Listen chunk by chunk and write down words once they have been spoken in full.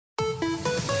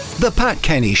The Pat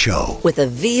Kenny Show with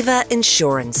Aviva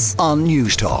Insurance on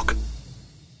News Talk.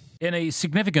 In a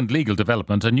significant legal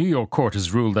development, a New York court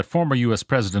has ruled that former US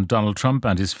President Donald Trump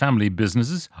and his family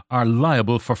businesses are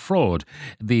liable for fraud.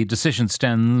 The decision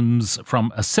stems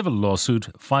from a civil lawsuit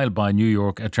filed by New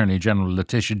York Attorney General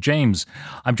Letitia James.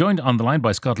 I'm joined on the line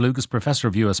by Scott Lucas, Professor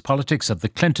of US Politics at the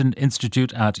Clinton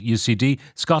Institute at UCD.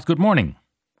 Scott, good morning.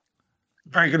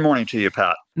 Very good morning to you,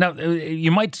 Pat. Now,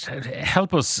 you might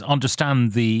help us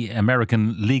understand the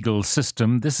American legal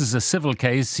system. This is a civil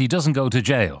case. He doesn't go to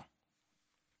jail.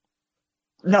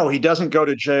 No, he doesn't go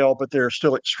to jail, but there are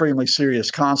still extremely serious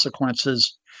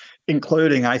consequences,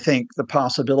 including, I think, the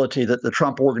possibility that the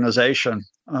Trump organization,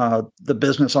 the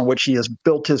business on which he has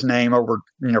built his name over,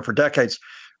 for decades,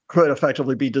 could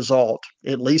effectively be dissolved,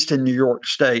 at least in New York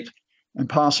State, and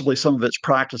possibly some of its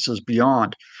practices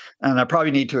beyond. And I probably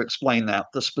need to explain that.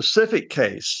 The specific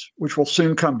case, which will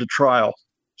soon come to trial,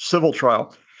 civil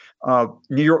trial,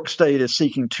 New York State is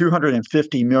seeking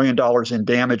 $250 million in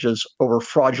damages over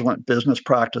fraudulent business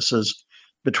practices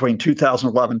between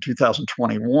 2011 and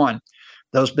 2021.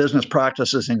 Those business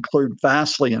practices include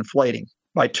vastly inflating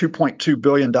by $2.2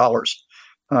 billion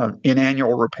in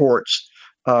annual reports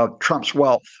Trump's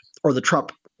wealth, or the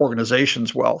Trump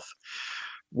organization's wealth.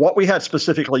 What we had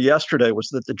specifically yesterday was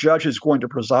that the judge who's going to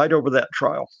preside over that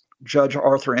trial, Judge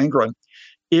Arthur Ingram,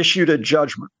 issued a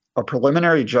judgment, a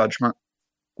preliminary judgment,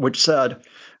 which said,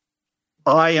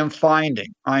 I am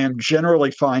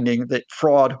generally finding that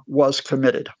fraud was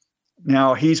committed.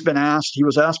 Now, he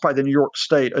was asked by the New York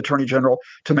State Attorney General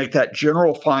to make that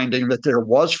general finding that there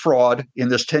was fraud in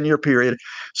this 10-year period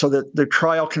so that the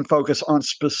trial can focus on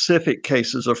specific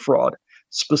cases of fraud,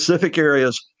 specific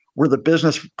areas where the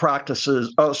business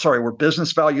where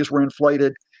business values were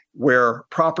inflated, where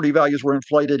property values were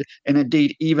inflated, and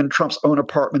indeed even Trump's own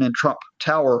apartment in Trump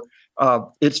Tower,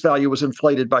 its value was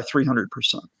inflated by 300%.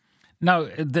 Now,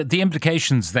 the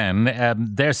implications then,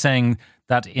 they're saying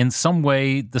that in some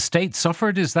way the state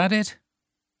suffered, is that it?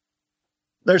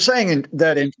 They're saying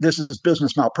that this is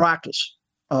business malpractice,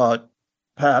 Pat,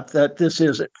 that this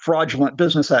is fraudulent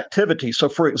business activity. So,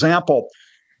 for example,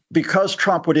 because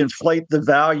Trump would inflate the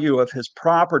value of his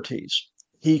properties,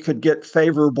 he could get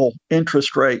favorable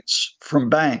interest rates from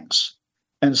banks.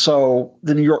 And so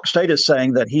the New York State is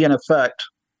saying that he, in effect,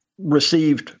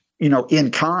 received,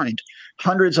 in kind,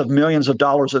 hundreds of millions of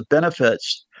dollars of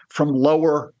benefits from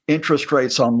lower interest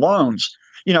rates on loans,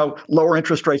 lower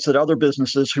interest rates that other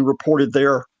businesses who reported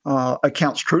their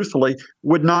accounts truthfully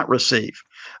would not receive.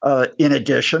 In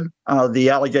addition, the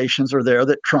allegations are there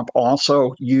that Trump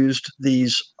also used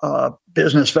these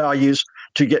business values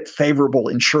to get favorable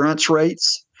insurance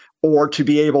rates or to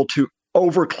be able to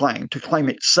to claim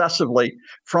excessively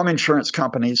from insurance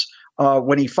companies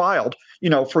when he filed,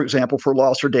 for example, for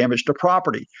loss or damage to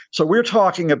property. So we're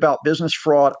talking about business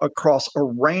fraud across a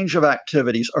range of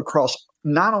activities, across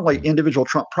not only individual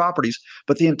Trump properties,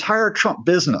 but the entire Trump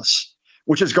business,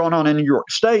 which has gone on in New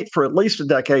York State for at least a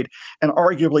decade and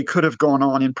arguably could have gone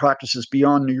on in practices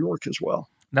beyond New York as well.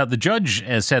 Now, the judge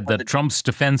said that Trump's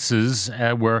defenses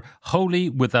were wholly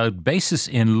without basis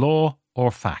in law or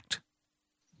fact.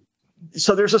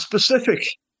 So there's a specific,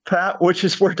 Pat, which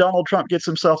is where Donald Trump gets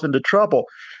himself into trouble.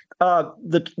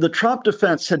 The Trump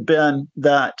defense had been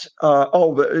that,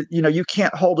 you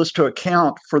can't hold us to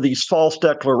account for these false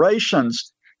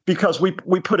declarations because we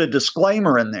put a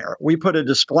disclaimer in there. We put a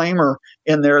disclaimer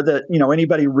in there that,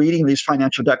 anybody reading these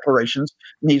financial declarations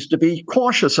needs to be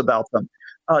cautious about them.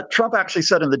 Trump actually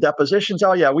said in the depositions,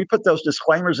 oh, yeah, we put those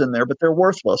disclaimers in there, but they're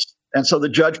worthless. And so the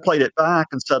judge played it back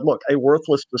and said, look, a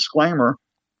worthless disclaimer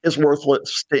is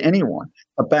worthless to anyone,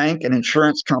 a bank, an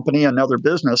insurance company, another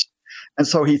business. And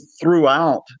so he threw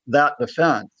out that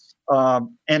defense and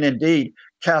indeed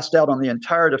cast doubt on the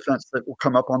entire defense that will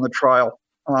come up on the trial,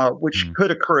 which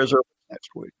could occur as early as next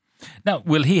week. Now,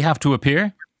 will he have to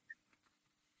appear?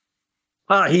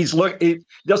 He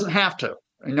doesn't have to.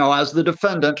 As the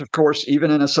defendant, of course,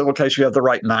 even in a civil case, you have the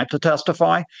right not to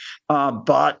testify.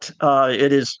 But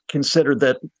it is considered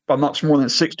that amongst more than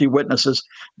 60 witnesses,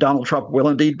 Donald Trump will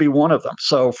indeed be one of them.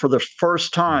 So for the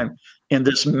first time in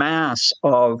this mass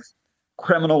of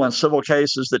criminal and civil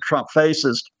cases that Trump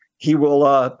faces, he will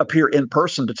appear in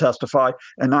person to testify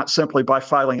and not simply by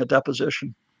filing a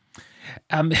deposition.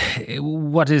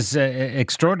 What is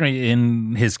extraordinary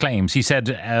in his claims, he said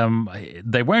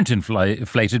they weren't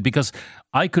inflated because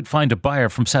I could find a buyer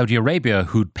from Saudi Arabia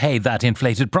who'd pay that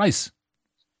inflated price.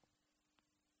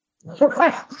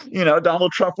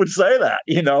 Donald Trump would say that,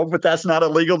 but that's not a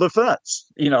legal defense.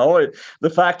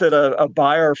 The fact that a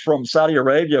buyer from Saudi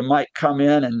Arabia might come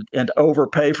in and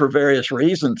overpay for various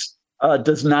reasons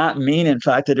does not mean, in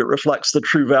fact, that it reflects the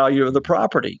true value of the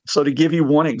property. So to give you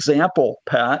one example,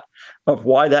 Pat, of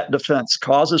why that defense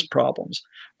causes problems,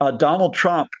 Donald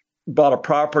Trump bought a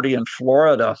property in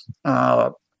Florida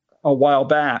a while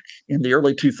back in the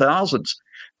early 2000s.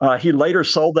 He later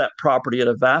sold that property at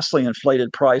a vastly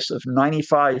inflated price of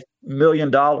 $95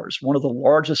 million, one of the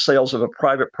largest sales of a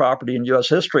private property in U.S.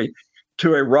 history,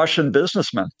 to a Russian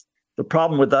businessman. The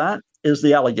problem with that is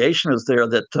the allegation is there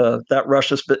that that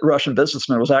Russian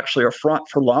businessman was actually a front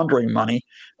for laundering money,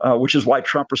 which is why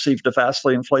Trump received a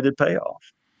vastly inflated payoff.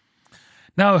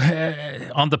 Now,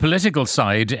 on the political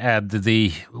side,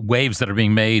 the waves that are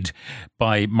being made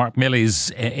by Mark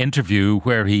Milley's interview,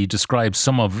 where he describes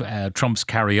some of Trump's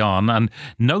carry-on, and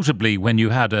notably when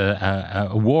you had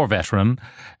a war veteran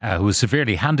who was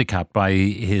severely handicapped by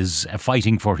his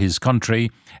fighting for his country.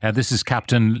 This is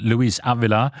Captain Luis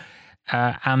Avila.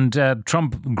 And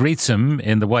Trump greets him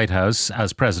in the White House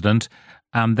as president,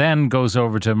 and then goes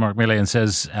over to Mark Milley and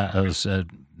says, as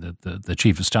the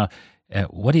chief of staff,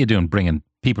 what are you doing bringing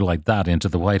people like that into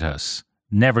the White House?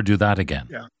 Never do that again.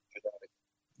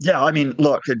 Yeah. I mean,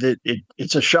 look,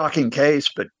 it's a shocking case,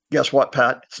 but guess what,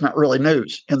 Pat? It's not really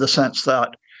news in the sense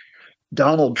that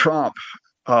Donald Trump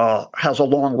has a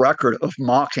long record of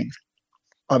mocking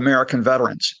American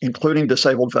veterans, including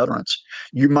disabled veterans.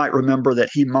 You might remember that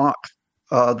he mocked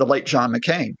the late John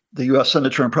McCain, the U.S.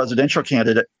 senator and presidential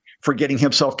candidate, for getting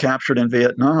himself captured in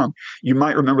Vietnam. You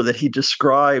might remember that he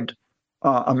described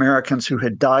Americans who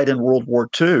had died in World War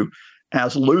II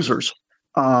as losers.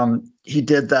 He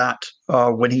did that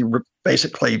when he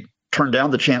basically turned down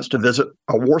the chance to visit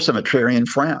a war cemetery in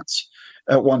France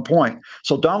at one point.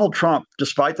 So Donald Trump,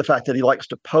 despite the fact that he likes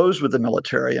to pose with the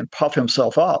military and puff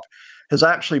himself up, has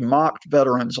actually mocked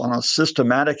veterans on a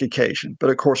systematic occasion. But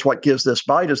of course, what gives this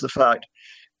bite is the fact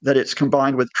that it's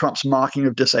combined with Trump's mocking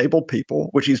of disabled people,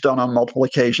 which he's done on multiple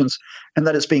occasions, and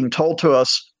that it's being told to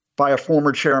us by a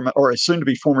former chairman or a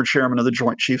soon-to-be former chairman of the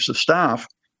Joint Chiefs of Staff,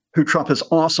 who Trump has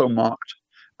also mocked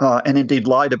and indeed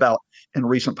lied about in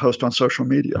recent posts on social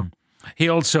media. He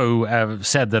also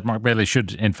said that Mark Milley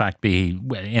should, in fact, be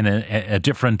in a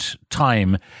different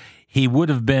time. He would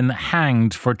have been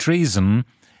hanged for treason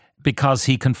because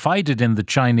he confided in the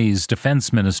Chinese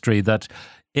Defense Ministry that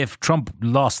if Trump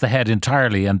lost the head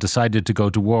entirely and decided to go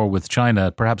to war with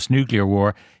China, perhaps nuclear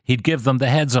war, he'd give them the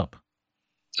heads up.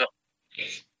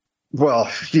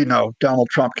 Well, Donald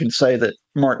Trump can say that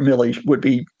Mark Milley would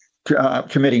be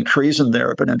committing treason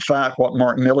there. But in fact, what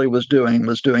Mark Milley was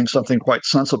doing something quite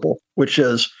sensible, which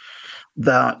is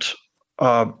that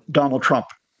Donald Trump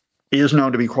is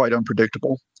known to be quite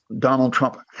unpredictable. Donald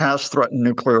Trump has threatened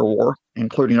nuclear war,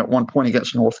 including at one point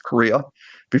against North Korea,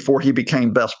 before he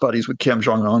became best buddies with Kim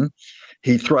Jong-un.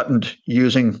 He threatened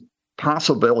using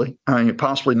possibly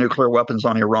nuclear weapons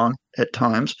on Iran at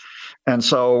times. And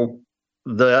so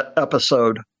the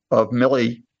episode of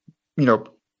Milley,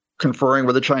 conferring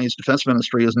with the Chinese Defense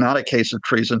Ministry is not a case of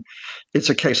treason. It's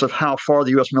a case of how far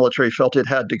the U.S. military felt it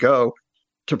had to go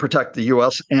to protect the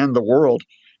U.S. and the world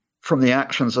from the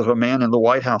actions of a man in the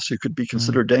White House who could be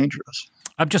considered dangerous.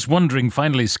 I'm just wondering,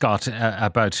 finally, Scott,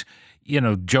 about,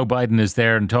 Joe Biden is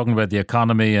there and talking about the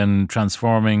economy and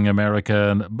transforming America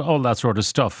and all that sort of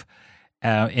stuff.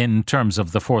 In terms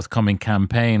of the forthcoming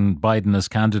campaign, Biden as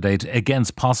candidate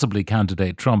against possibly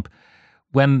candidate Trump,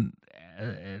 when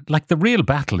the real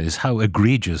battle is how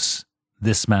egregious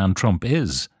this man Trump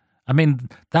is. I mean,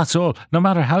 that's all. No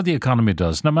matter how the economy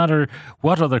does, no matter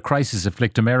what other crises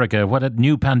afflict America, what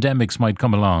new pandemics might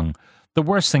come along, the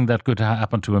worst thing that could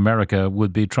happen to America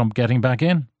would be Trump getting back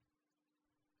in.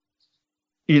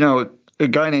 A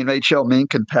guy named H.L.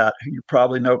 Mencken, Pat, who you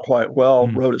probably know quite well,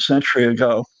 wrote a century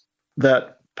ago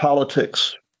that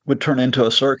politics would turn into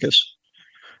a circus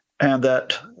and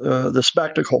that the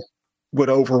spectacle would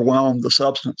overwhelm the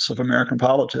substance of American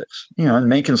politics. And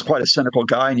Mencken's quite a cynical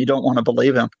guy, and you don't want to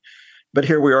believe him. But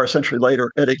here we are a century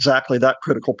later at exactly that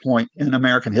critical point in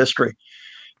American history,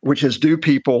 which is, do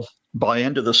people buy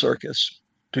into the circus?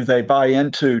 Do they buy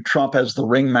into Trump as the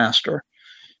ringmaster?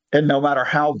 And no matter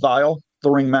how vile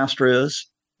the ringmaster is,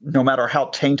 no matter how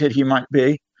tainted he might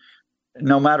be,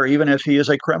 no matter even if he is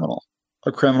a criminal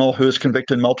who is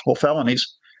convicted in multiple felonies,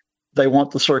 they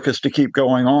want the circus to keep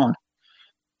going on.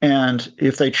 And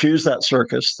if they choose that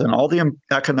circus, then all the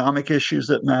economic issues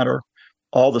that matter,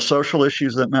 all the social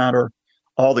issues that matter,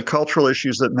 all the cultural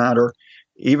issues that matter,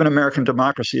 even American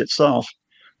democracy itself,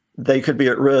 they could be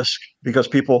at risk because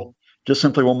people just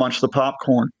simply will munch the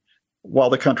popcorn while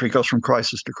the country goes from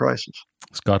crisis to crisis.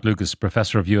 Scott Lucas,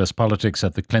 Professor of US Politics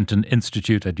at the Clinton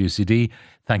Institute at UCD,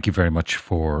 thank you very much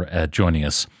for joining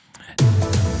us.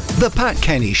 The Pat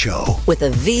Kenny Show. with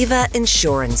Aviva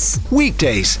Insurance.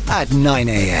 Weekdays at 9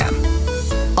 a.m.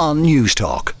 on News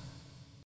Talk.